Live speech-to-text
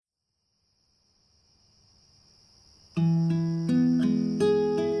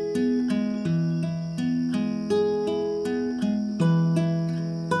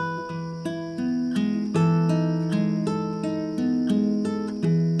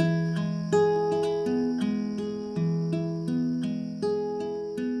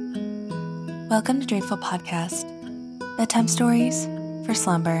Welcome to Dreamful Podcast, bedtime stories for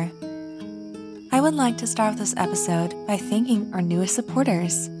slumber. I would like to start this episode by thanking our newest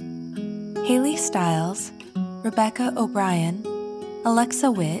supporters: Haley Stiles, Rebecca O'Brien,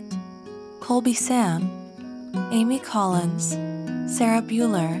 Alexa Witt, Colby Sam, Amy Collins, Sarah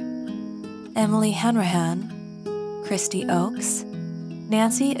Bueller, Emily Hanrahan, Christy Oakes,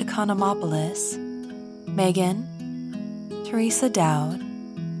 Nancy Economopoulos, Megan, Teresa Dowd,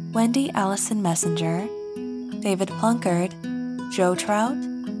 Wendy Allison Messenger, David Plunkard, Joe Trout,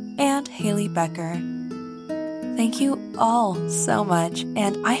 and Haley Becker. Thank you all so much,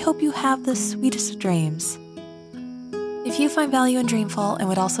 and I hope you have the sweetest of dreams. If you find value in Dreamful and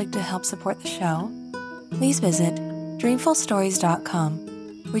would also like to help support the show, please visit dreamfulstories.com,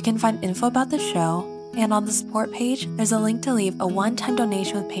 where you can find info about the show, and on the support page, there's a link to leave a one-time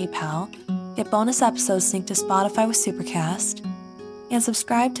donation with PayPal, get bonus episodes synced to Spotify with Supercast, and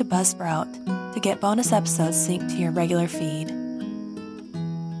subscribe to Buzzsprout to get bonus episodes synced to your regular feed.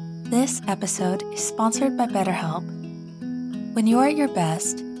 This episode is sponsored by BetterHelp. When you are at your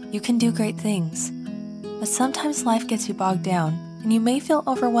best, you can do great things, but sometimes life gets you bogged down and you may feel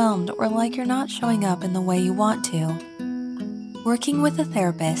overwhelmed or like you're not showing up in the way you want to. Working with a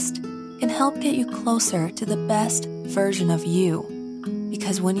therapist can help get you closer to the best version of you,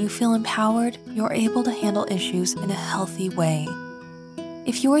 because when you feel empowered, you're able to handle issues in a healthy way.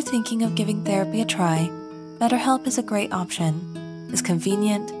 If you are thinking of giving therapy a try, BetterHelp is a great option. It's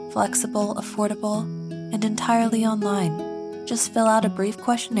convenient, flexible, affordable, and entirely online. Just fill out a brief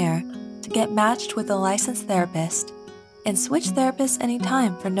questionnaire to get matched with a licensed therapist and switch therapists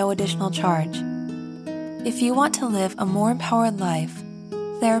anytime for no additional charge. If you want to live a more empowered life,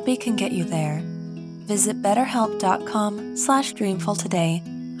 therapy can get you there. Visit betterhelp.com/dreamful today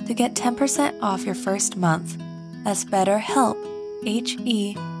to get 10% off your first month. That's BetterHelp,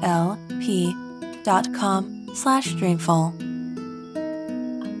 HELP.com/dreamful.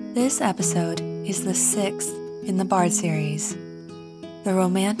 This episode is the 6th in the Bard series, the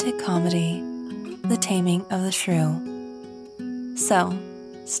romantic comedy, The Taming of the Shrew. So,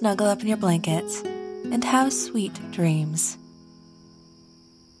 snuggle up in your blankets and have sweet dreams.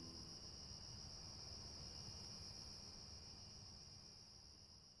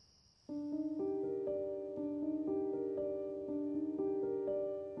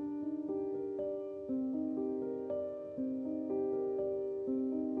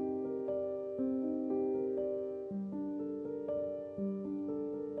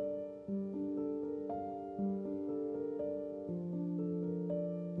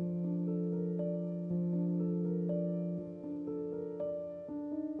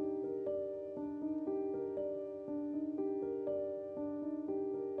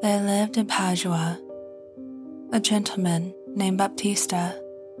 There lived in Padua a gentleman named Baptista,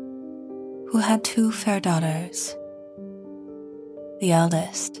 who had 2 fair daughters. The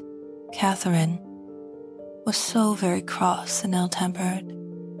eldest, Catherine, was so very cross and ill-tempered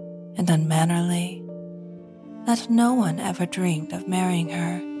and unmannerly that no one ever dreamed of marrying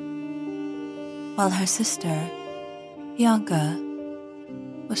her, while her sister, Bianca,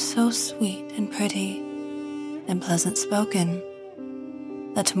 was so sweet and pretty and pleasant-spoken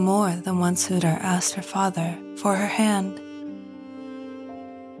that more than one suitor asked her father for her hand.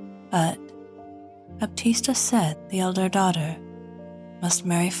 But Baptista said the elder daughter must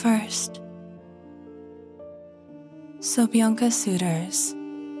marry first. So Bianca's suitors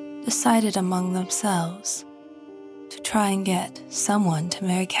decided among themselves to try and get someone to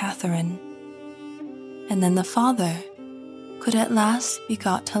marry Catherine, and then the father could at last be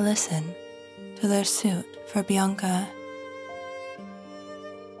got to listen to their suit for Bianca.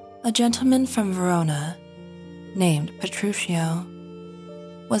 A gentleman from Verona, named Petruchio,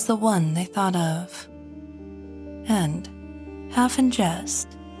 was the one they thought of, and, half in jest,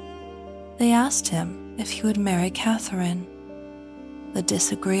 they asked him if he would marry Catherine, the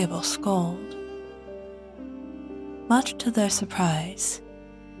disagreeable scold. Much to their surprise,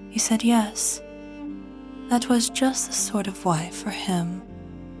 he said yes, that was just the sort of wife for him,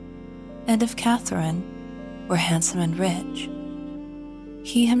 and if Catherine were handsome and rich,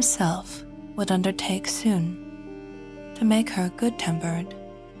 he himself would undertake soon to make her good-tempered.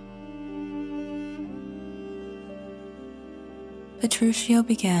 Petruchio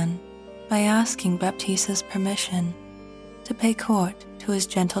began by asking Baptista's permission to pay court to his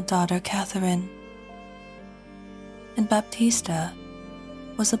gentle daughter Catherine, and Baptista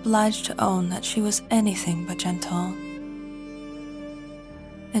was obliged to own that she was anything but gentle.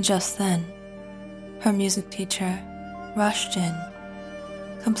 And just then, her music teacher rushed in,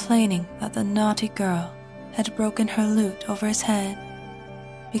 complaining that the naughty girl had broken her lute over his head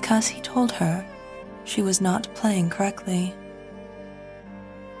because he told her she was not playing correctly.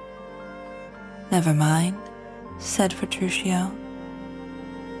 "Never mind," said Petruchio.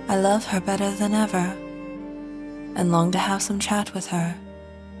 "I love her better than ever, and long to have some chat with her."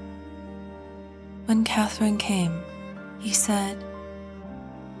 When Catherine came, he said,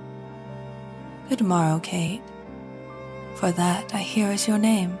 "Good morrow, Kate, for that I hear is your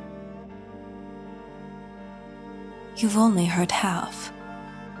name." "You've only heard half,"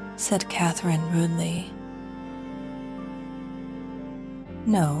 said Catherine rudely.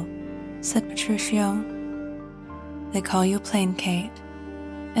 "No," said Petruchio. "They call you Plain Kate,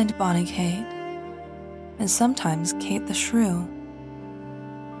 and Bonny Kate, and sometimes Kate the Shrew.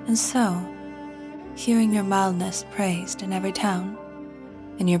 And so, hearing your mildness praised in every town,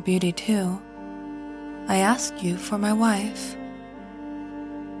 and your beauty too, I ask you for my wife."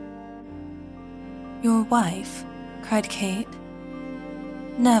 "Your wife?" cried Kate.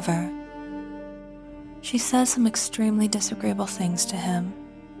 "Never." She said some extremely disagreeable things to him,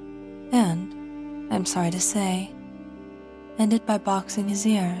 and, I'm sorry to say, ended by boxing his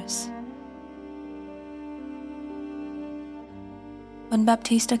ears. When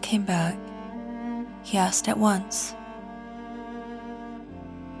Baptista came back, he asked at once,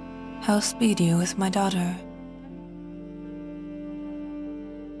 "How speed you with my daughter?"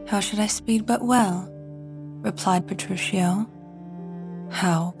 "How should I speed but well?" replied Petruchio.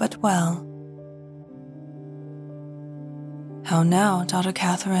 "How but well?" "How now, daughter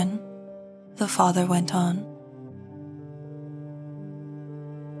Catherine?" the father went on.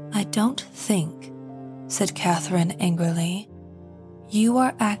 "I don't think," said Catherine angrily, "you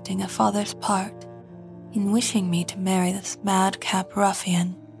are acting a father's part in wishing me to marry this madcap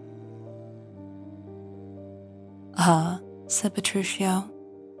ruffian." "Ah," said Petruchio,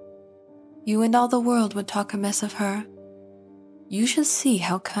 "you and all the world would talk amiss of her. You should see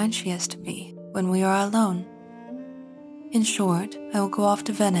how kind she is to me when we are alone. In short, I will go off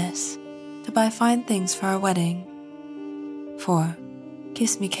to Venice to buy fine things for our wedding. For,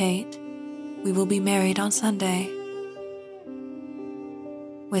 kiss me, Kate, we will be married on Sunday."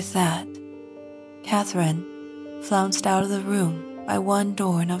 With that, Catherine flounced out of the room by one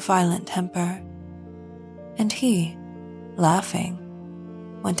door in a violent temper, and he, laughing,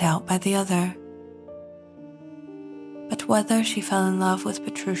 went out by the other. But whether she fell in love with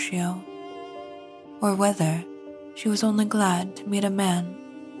Petruchio, or whether she was only glad to meet a man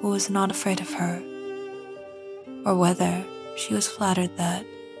who was not afraid of her, or whether she was flattered that,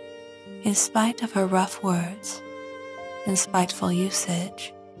 in spite of her rough words and spiteful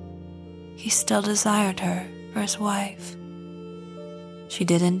usage, he still desired her for his wife, she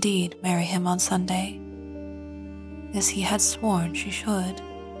did indeed marry him on Sunday, as he had sworn she should.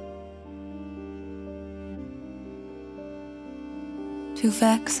 To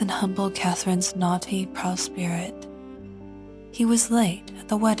vex and humble Catherine's naughty, proud spirit, he was late at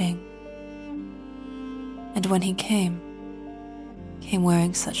the wedding, and when he came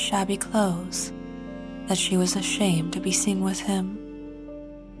wearing such shabby clothes that she was ashamed to be seen with him.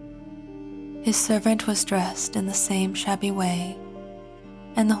 His servant was dressed in the same shabby way,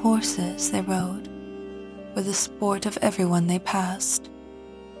 and the horses they rode were the sport of everyone they passed.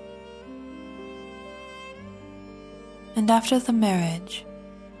 And after the marriage,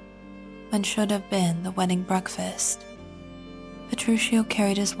 when should have been the wedding breakfast, Petruchio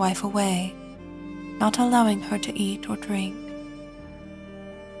carried his wife away, not allowing her to eat or drink.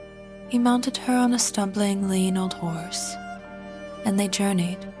 He mounted her on a stumbling, lean old horse, and they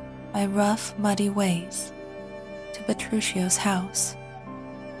journeyed by rough, muddy ways to Petruchio's house,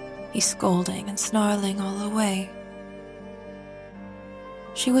 he scolding and snarling all the way.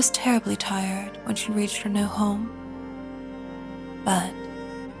 She was terribly tired when she reached her new home, but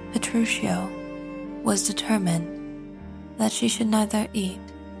Petruchio was determined that she should neither eat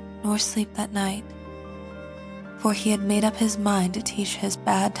nor sleep that night, for he had made up his mind to teach his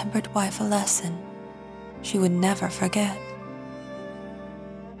bad-tempered wife a lesson she would never forget.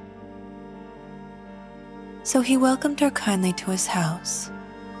 So he welcomed her kindly to his house,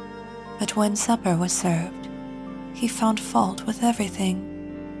 but when supper was served, he found fault with everything.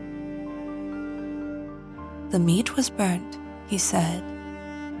 The meat was burnt, he said,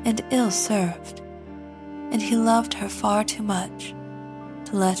 and ill served, and he loved her far too much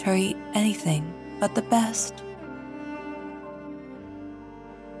to let her eat anything but the best.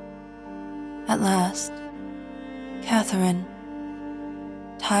 At last, Catherine,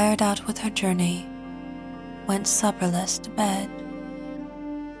 tired out with her journey, went supperless to bed.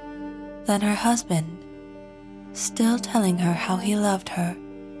 Then her husband, still telling her how he loved her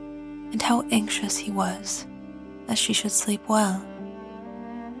and how anxious he was that she should sleep well,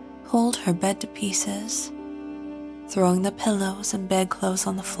 pulled her bed to pieces, throwing the pillows and bedclothes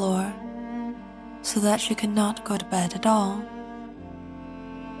on the floor so that she could not go to bed at all,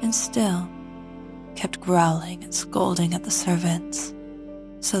 and still kept growling and scolding at the servants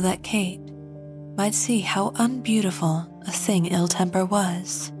so that Kate might see how unbeautiful a thing ill temper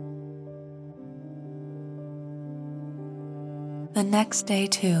was. The next day,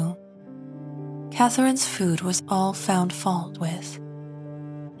 too, Catherine's food was all found fault with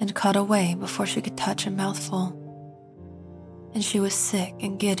and caught away before she could touch a mouthful, and she was sick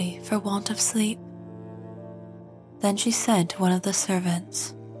and giddy for want of sleep. Then she said to one of the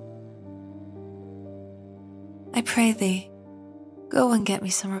servants, "I pray thee, go and get me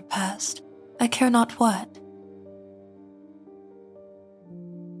some repast, I care not what."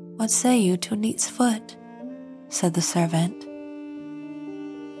 "What say you to a neat's foot?" said the servant.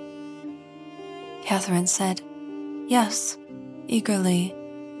 Catherine said, "Yes," eagerly.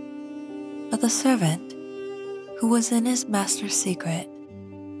 But the servant, who was in his master's secret,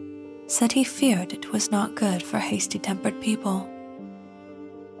 said he feared it was not good for hasty-tempered people.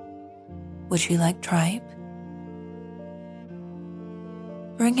 "Would you like tripe?"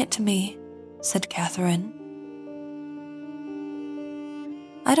 "Bring it to me," said Catherine.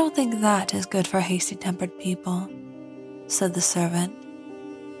 "I don't think that is good for hasty-tempered people," said the servant.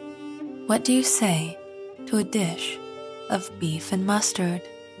 "What do you say to a dish of beef and mustard?"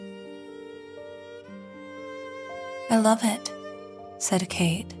 "I love it," said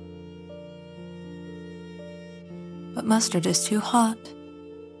Kate. "But mustard is too hot."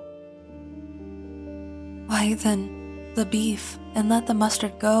 "Why then, the beef, and let the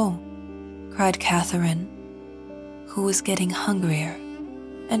mustard go," cried Catherine, who was getting hungrier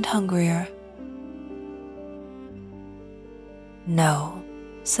and hungrier. "No,"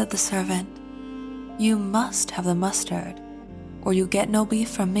 said the servant, "you must have the mustard, or you get no beef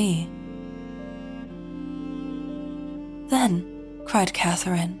from me." "Then," cried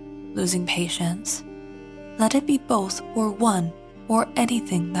Catherine, losing patience, "let it be both or one or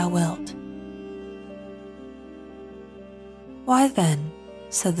anything thou wilt." "Why then,"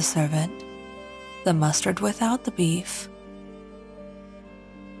 said the servant, "the mustard without the beef."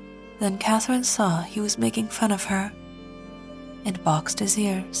 Then Catherine saw he was making fun of her and boxed his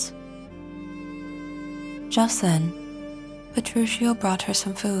ears. Just then, Petruchio brought her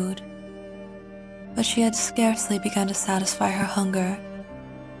some food, but she had scarcely begun to satisfy her hunger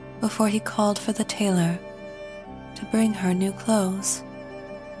before he called for the tailor to bring her new clothes,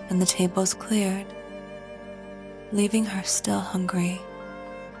 and the tables cleared, leaving her still hungry.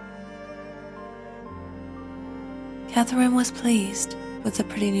 Catherine was pleased with the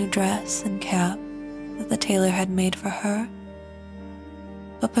pretty new dress and cap that the tailor had made for her,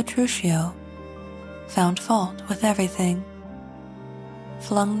 but Petruchio found fault with everything,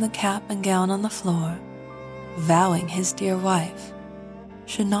 flung the cap and gown on the floor, vowing his dear wife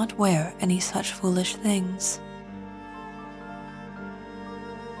should not wear any such foolish things.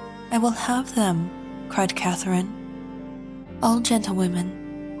 "I will have them," cried Catherine. "All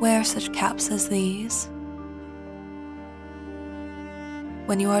gentlewomen wear such caps as these."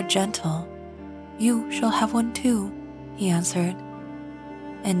 "When you are gentle, you shall have one too," he answered,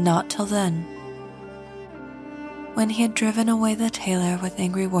 "and not till then." When he had driven away the tailor with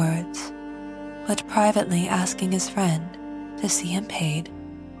angry words, but privately asking his friend to see him paid,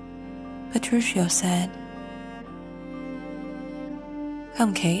 Petruchio said,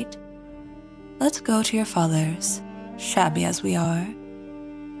 "Come, Kate, let's go to your father's, shabby as we are,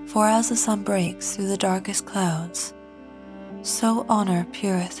 for as the sun breaks through the darkest clouds, so honor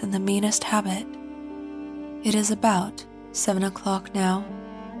peereth in the meanest habit. It is about 7 o'clock now.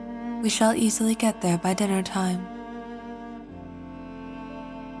 We shall easily get there by dinner time."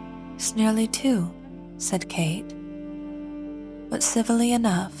 "It's nearly 2, said Kate, but civilly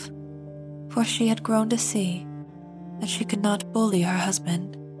enough, for she had grown to see that she could not bully her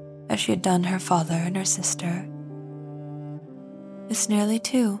husband as she had done her father and her sister. "It's nearly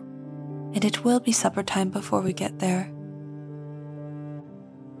 2, and it will be supper time before we get there."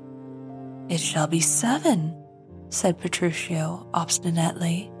 "It shall be 7, said Petruchio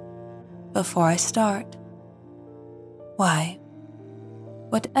obstinately, "before I start. Why,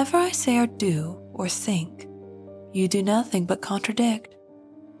 whatever I say or do or think, you do nothing but contradict.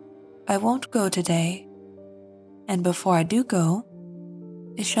 I won't go today, and before I do go,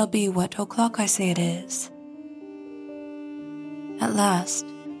 it shall be what o'clock I say it is." At last,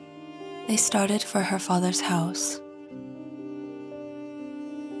 they started for her father's house.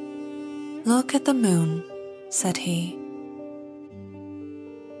 "Look at the moon," said he.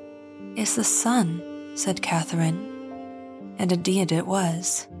 "It's the sun," said Catherine, and indeed it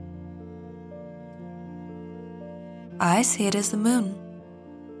was. I see it as the moon.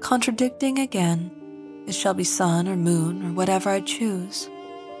 Contradicting again, it shall be sun or moon or whatever I choose,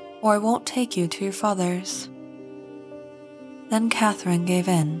 or I won't take you to your father's. Then Catherine gave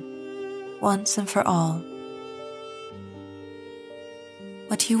in, once and for all.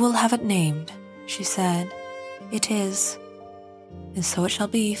 What you will have it named, she said, it is, and so it shall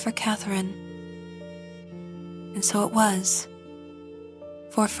be for Catherine. And so it was,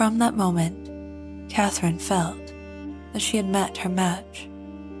 for from that moment, Catherine felt that she had met her match,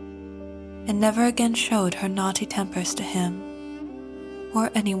 and never again showed her naughty tempers to him or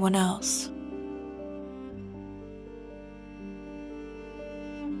anyone else.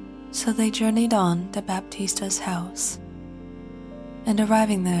 So they journeyed on to Baptista's house, and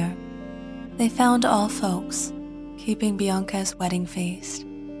arriving there, they found all folks keeping Bianca's wedding feast,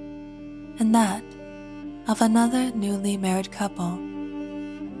 and that of another newly married couple,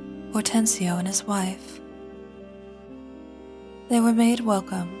 Hortensio and his wife. They were made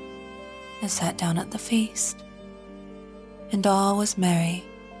welcome and sat down at the feast, and all was merry,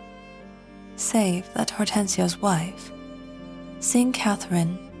 save that Hortensio's wife, seeing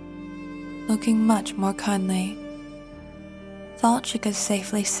Catherine looking much more kindly, thought she could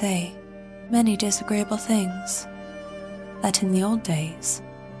safely say many disagreeable things that in the old days,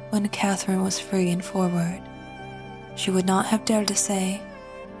 when Catherine was free and forward, she would not have dared to say.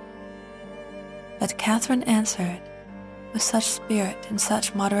 But Catherine answered with such spirit and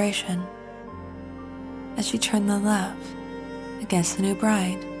such moderation, as she turned the laugh against the new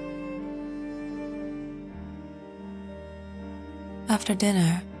bride. After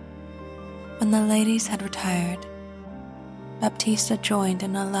dinner, when the ladies had retired, Baptista joined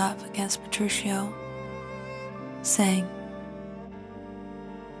in a laugh against Petruchio, saying,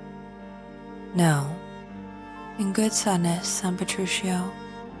 "Now, in good sadness, San Petruchio,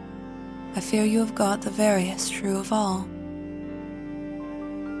 I fear you have got the veriest true of all."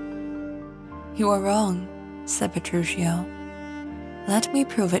 "You are wrong," said Petruchio. "Let me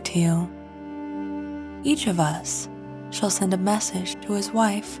prove it to you. Each of us shall send a message to his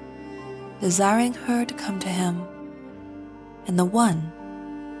wife, desiring her to come to him, and the one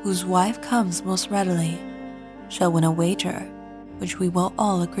whose wife comes most readily shall win a wager which we will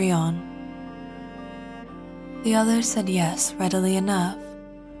all agree on." The others said yes readily enough,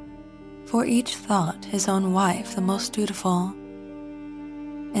 for each thought his own wife the most dutiful,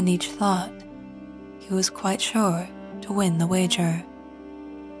 and each thought he was quite sure to win the wager.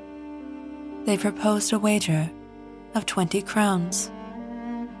 They proposed a wager of 20 crowns.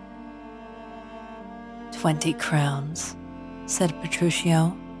 20 crowns, said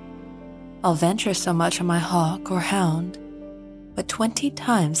Petruchio. I'll venture so much on my hawk or hound, but 20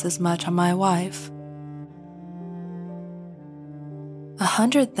 times as much on my wife.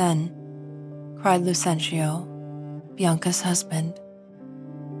 100 then, cried Lucentio, Bianca's husband.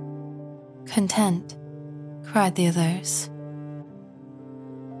 Content, cried the others.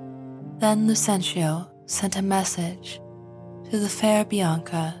 Then Lucentio sent a message to the fair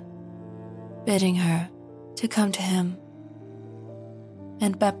Bianca, bidding her to come to him,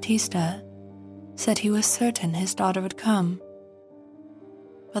 and Baptista said he was certain his daughter would come.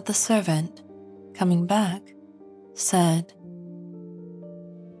 But the servant, coming back, said,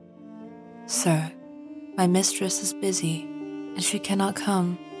 "Sir, my mistress is busy, and she cannot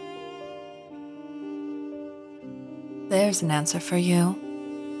come." "There's an answer for you,"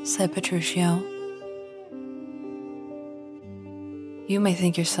 said Petruchio. "You may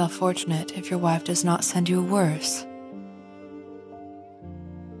think yourself fortunate if your wife does not send you worse."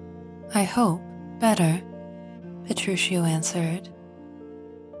 "I hope better," Petruchio answered.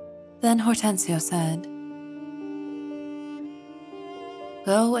 Then Hortensio said,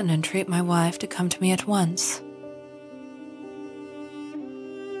 "Go and entreat my wife to come to me at once."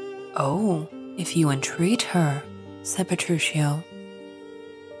 "Oh, if you entreat her," said Petruchio.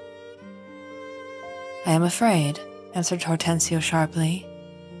 "I am afraid," answered Hortensio sharply.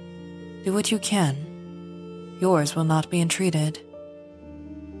 "Do what you can. Yours will not be entreated."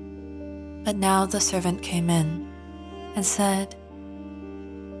 But now the servant came in and said,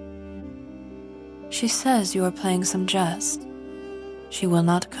 "She says you are playing some jest. She will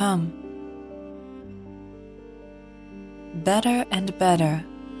not come." "Better and better,"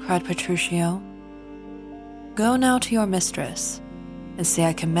 cried Petruchio. "Go now to your mistress, and say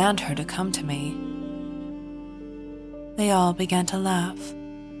I command her to come to me." They all began to laugh,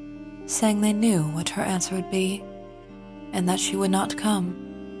 saying they knew what her answer would be, and that she would not come.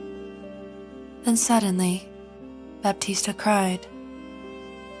 Then suddenly, Baptista cried,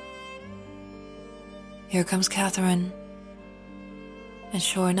 "Here comes Catherine." And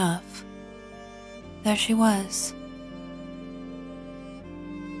sure enough, there she was,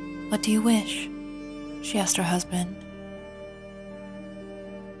 "What do you wish?" she asked her husband.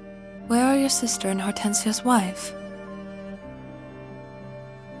 "Where are your sister and Hortensio's wife?"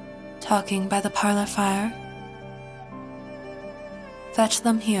 "Talking by the parlor fire." "Fetch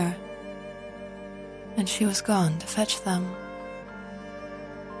them here." And she was gone to fetch them.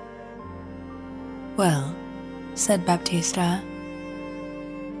 "Well," said Baptista,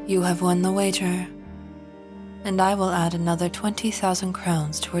 "you have won the wager, and I will add another 20,000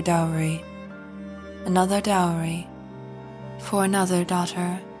 crowns to her dowry, another dowry for another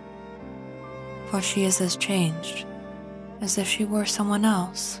daughter, for she is as changed as if she were someone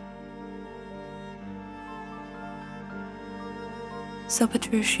else." So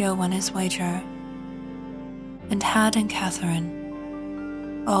Petruchio won his wager, and had in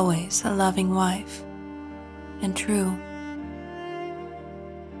Catherine always a loving wife, and true.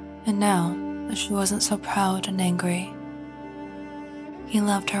 And now that she wasn't so proud and angry, he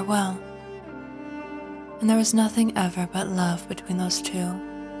loved her well, and there was nothing ever but love between those two.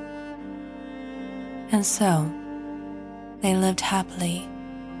 And so they lived happily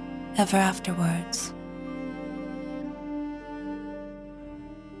ever afterwards.